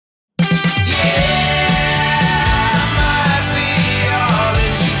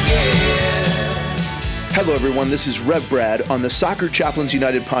Hello, everyone. This is Rev Brad on the Soccer Chaplains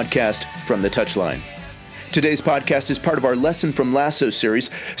United podcast from the Touchline. Today's podcast is part of our Lesson from Lasso series,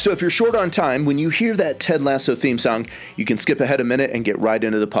 so if you're short on time, when you hear that Ted Lasso theme song, you can skip ahead a minute and get right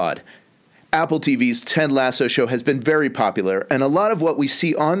into the pod. Apple TV's Ted Lasso show has been very popular, and a lot of what we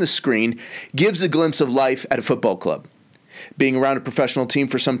see on the screen gives a glimpse of life at a football club. Being around a professional team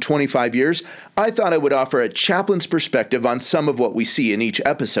for some 25 years, I thought I would offer a chaplain's perspective on some of what we see in each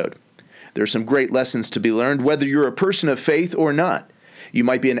episode. There are some great lessons to be learned, whether you're a person of faith or not. You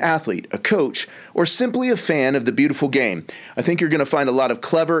might be an athlete, a coach, or simply a fan of the beautiful game. I think you're going to find a lot of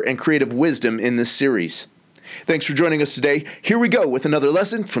clever and creative wisdom in this series. Thanks for joining us today. Here we go with another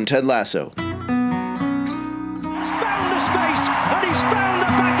lesson from Ted Lasso. He's found the space, and he's found the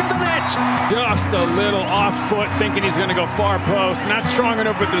back of the net. Just a little off foot, thinking he's going to go far post. Not strong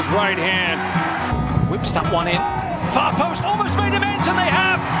enough with his right hand. Whips that one in. Far post, almost made him ends, and they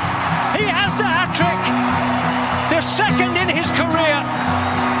have. He has the hat-trick. The second in his career.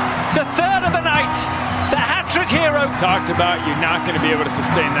 The third of the night. The hat-trick hero. Talked about you're not going to be able to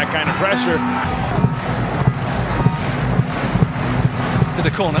sustain that kind of pressure. To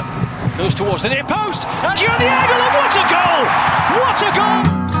the corner. Goes towards the near post. And you're on the angle, and what a goal! What a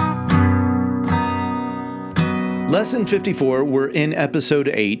goal! Lesson 54, we're in episode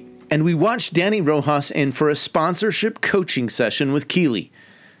 8, and we watched Danny Rojas in for a sponsorship coaching session with Keeley.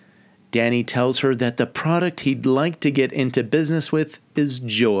 Danny tells her that the product he'd like to get into business with is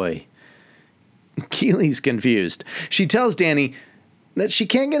joy. Keeley's confused. She tells Danny that she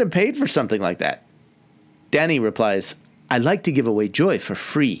can't get him paid for something like that. Danny replies, "I'd like to give away joy for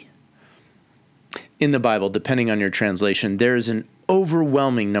free." In the Bible, depending on your translation, there is an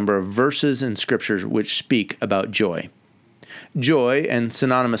overwhelming number of verses in scriptures which speak about joy. Joy and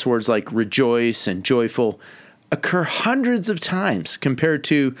synonymous words like rejoice and joyful occur hundreds of times compared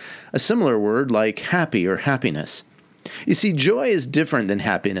to a similar word like happy or happiness. You see, joy is different than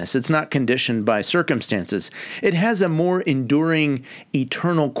happiness. It's not conditioned by circumstances. It has a more enduring,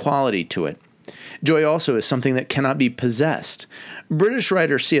 eternal quality to it. Joy also is something that cannot be possessed. British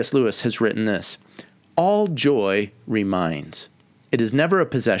writer C.S. Lewis has written this: "All joy reminds. It is never a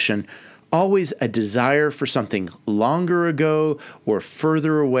possession, always a desire for something longer ago or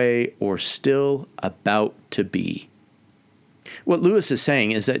further away or still about to be." What Lewis is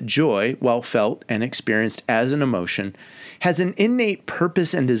saying is that joy, while felt and experienced as an emotion, has an innate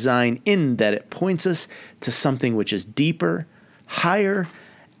purpose and design in that it points us to something which is deeper, higher,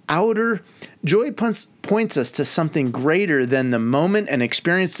 outer. Joy points us to something greater than the moment and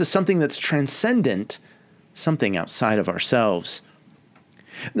experience, to something that's transcendent, something outside of ourselves.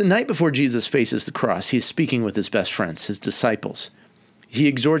 The night before Jesus faces the cross, he is speaking with his best friends, his disciples. He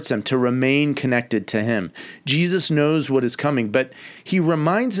exhorts them to remain connected to him. Jesus knows what is coming, but he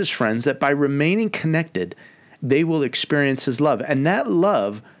reminds his friends that by remaining connected, they will experience his love. And that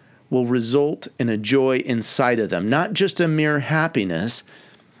love will result in a joy inside of them, not just a mere happiness,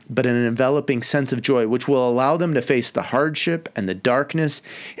 but an enveloping sense of joy, which will allow them to face the hardship and the darkness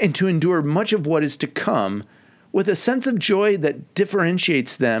and to endure much of what is to come with a sense of joy that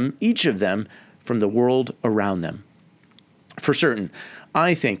differentiates them, each of them, from the world around them. For certain,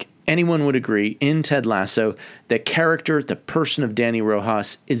 I think anyone would agree in Ted Lasso that the person of Danny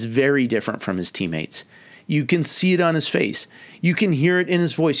Rojas is very different from his teammates. You can see it on his face. You can hear it in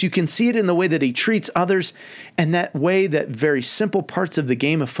his voice. You can see it in the way that he treats others, and that way that very simple parts of the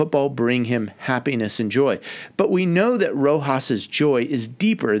game of football bring him happiness and joy. But we know that Rojas's joy is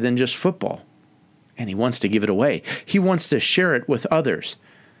deeper than just football. And he wants to give it away. He wants to share it with others.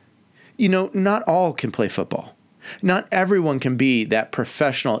 You know, not all can play football. Not everyone can be that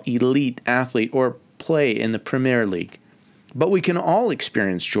professional elite athlete or play in the Premier League. But we can all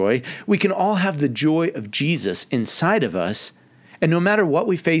experience joy. We can all have the joy of Jesus inside of us. And no matter what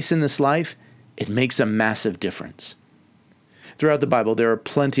we face in this life, it makes a massive difference. Throughout the Bible, there are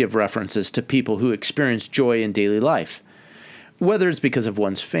plenty of references to people who experience joy in daily life. Whether it's because of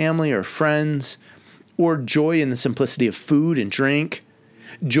one's family or friends, or joy in the simplicity of food and drink,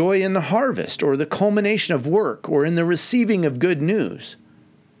 joy in the harvest or the culmination of work or in the receiving of good news.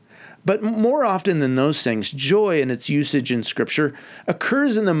 But more often than those things, joy in its usage in Scripture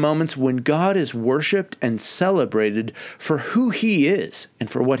occurs in the moments when God is worshiped and celebrated for who he is and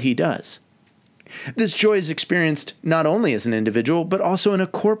for what he does. This joy is experienced not only as an individual, but also in a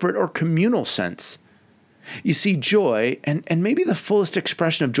corporate or communal sense. You see, joy, and maybe the fullest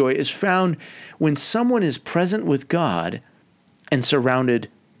expression of joy, is found when someone is present with God and surrounded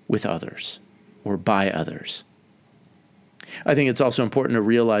with others or by others. I think it's also important to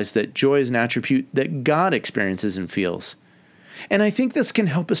realize that joy is an attribute that God experiences and feels. And I think this can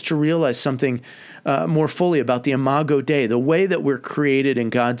help us to realize something more fully about the Imago Dei, the way that we're created in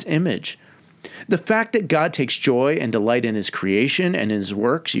God's image. The fact that God takes joy and delight in his creation and in his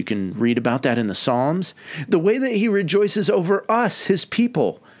works, you can read about that in the Psalms. The way that he rejoices over us, his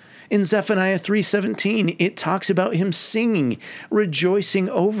people. In Zephaniah 3:17, it talks about him singing, rejoicing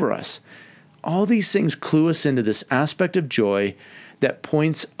over us. All these things clue us into this aspect of joy that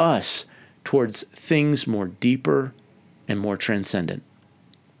points us towards things more deeper and more transcendent.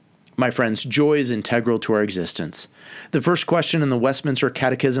 My friends, joy is integral to our existence. The first question in the Westminster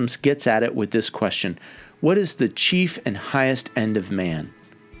Catechisms gets at it with this question: what is the chief and highest end of man?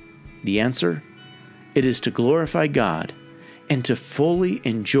 The answer? It is to glorify God and to fully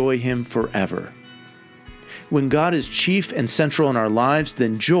enjoy him forever. When God is chief and central in our lives,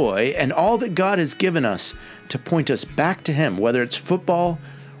 then joy and all that God has given us to point us back to him, whether it's football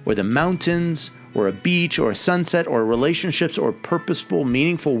or the mountains or a beach or a sunset or relationships or purposeful,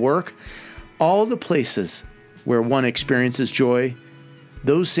 meaningful work, all the places where one experiences joy,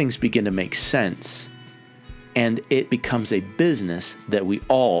 those things begin to make sense, and it becomes a business that we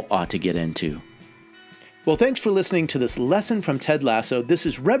all ought to get into. Well, thanks for listening to this lesson from Ted Lasso. This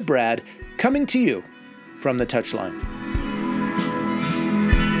is Reb Brad coming to you from the touchline.